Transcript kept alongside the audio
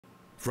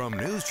From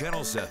News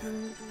Channel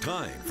 7,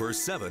 time for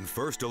 7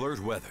 First Alert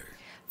weather.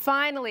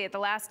 Finally, at the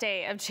last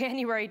day of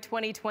January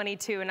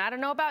 2022, and I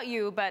don't know about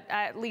you, but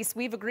at least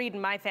we've agreed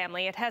in my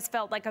family, it has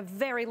felt like a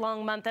very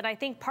long month, and I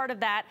think part of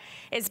that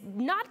is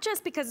not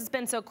just because it's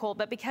been so cold,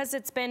 but because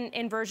it's been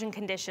inversion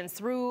conditions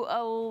through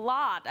a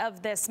lot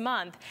of this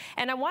month.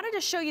 And I wanted to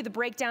show you the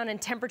breakdown in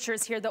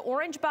temperatures here. The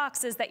orange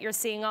boxes that you're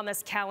seeing on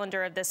this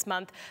calendar of this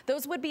month,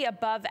 those would be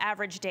above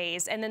average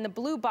days, and then the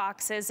blue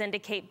boxes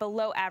indicate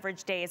below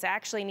average days. I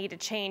actually need to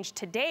change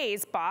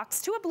today's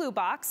box to a blue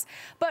box,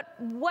 but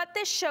what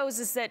this shows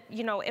is that,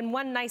 you know, in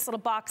one nice little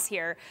box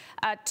here,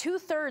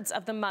 2/3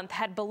 of the month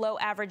had below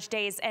average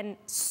days, and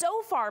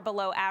so far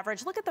below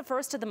average. Look at the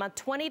first of the month,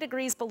 20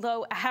 degrees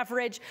below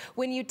average.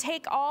 When you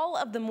take all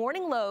of the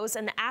morning lows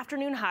and the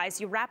afternoon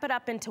highs, you wrap it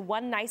up into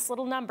one nice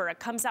little number. It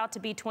comes out to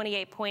be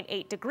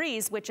 28.8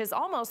 degrees, which is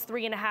almost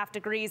 3.5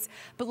 degrees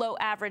below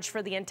average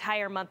for the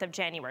entire month of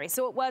January.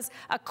 So it was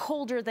a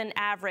colder than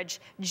average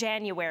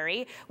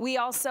January. We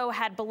also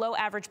had below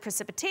average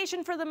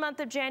precipitation for the month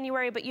of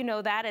January, but you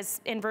know that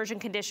as inversion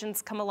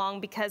conditions come along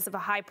because of a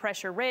high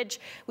pressure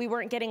ridge. We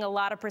weren't getting a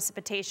lot of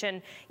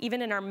precipitation,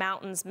 even in our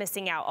mountains,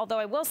 missing out. Although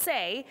I will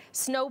say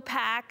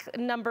snowpack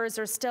numbers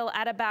are still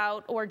at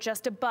about or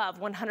just above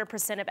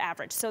 100% of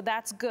average. So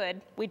that's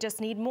good. We just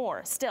need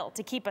more still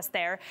to keep us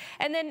there.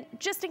 And then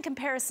just in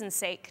comparison's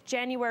sake,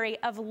 January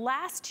of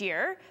last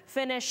year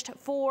finished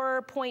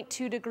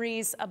 4.2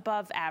 degrees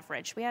above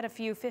average. We had a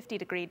few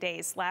 50-degree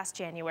days last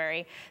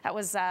January. That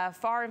was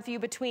far and few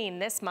between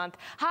this month.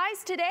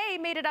 Highs today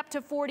made it up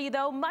to 40,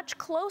 though, much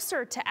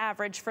closer to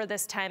average for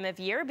this time of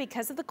year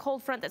because of the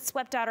cold front that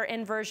swept out our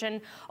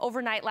inversion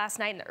overnight last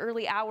night in the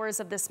early hours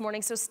of this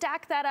morning. So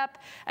stack that up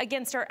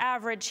against our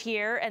average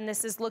here, and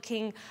this is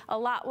looking a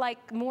lot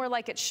more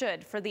like it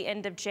should for the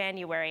end of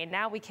January. And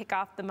now we kick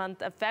off the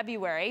month of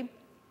February.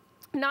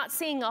 Not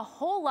seeing a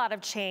whole lot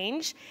of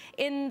change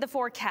in the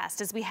forecast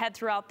as we head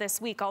throughout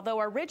this week, although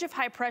our ridge of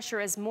high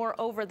pressure is more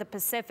over the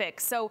Pacific.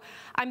 So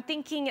I'm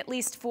thinking, at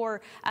least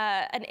for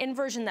an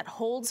inversion that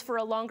holds for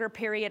a longer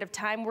period of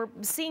time, we're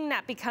seeing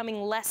that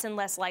becoming less and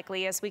less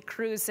likely as we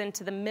cruise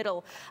into the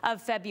middle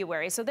of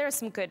February. So there's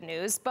some good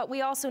news, but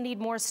we also need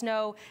more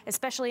snow,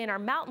 especially in our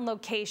mountain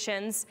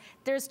locations.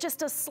 There's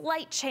just a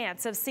slight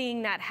chance of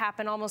seeing that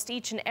happen almost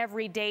each and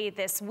every day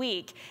this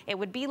week. It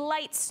would be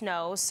light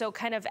snow, so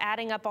kind of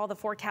adding up all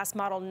the forecast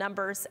model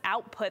numbers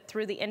output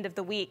through the end of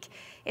the week,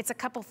 it's a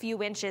couple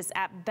few inches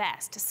at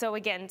best. So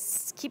again,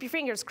 keep your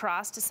fingers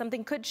crossed.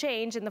 Something could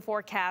change in the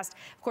forecast.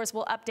 Of course,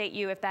 we'll update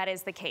you if that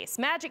is the case.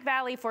 Magic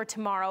Valley for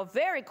tomorrow,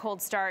 very cold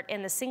start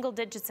in the single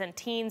digits and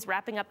teens,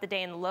 wrapping up the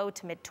day in the low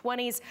to mid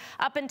 20s.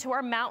 Up into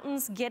our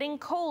mountains, getting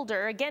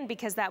colder again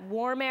because that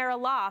warm air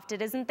aloft,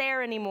 it isn't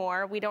there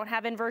anymore. We don't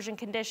have inversion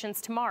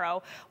conditions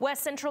tomorrow.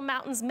 West Central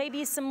Mountains,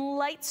 maybe some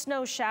light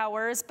snow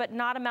showers, but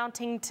not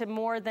amounting to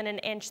more than an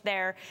inch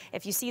there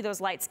if you see those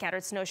light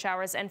scattered snow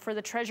showers. And for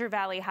the Treasure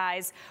Valley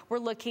highs, we're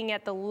looking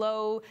at the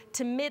low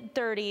to mid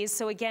 30s.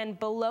 So again,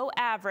 below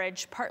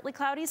average, partly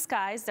cloudy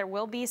skies. There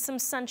will be some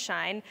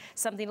sunshine,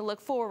 something to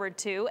look forward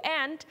to,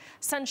 and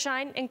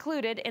sunshine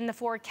included in the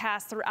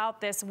forecast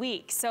throughout this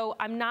week. So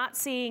I'm not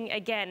seeing,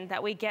 again,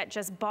 that we get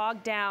just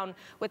bogged down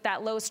with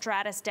that low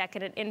stratus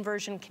decadent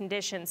inversion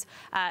conditions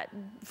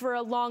for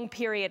a long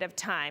period of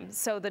time.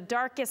 So the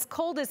darkest,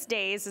 coldest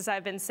days, as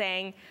I've been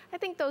saying, I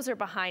think those are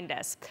behind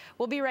us.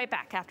 We'll be right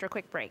back after a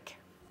quick break.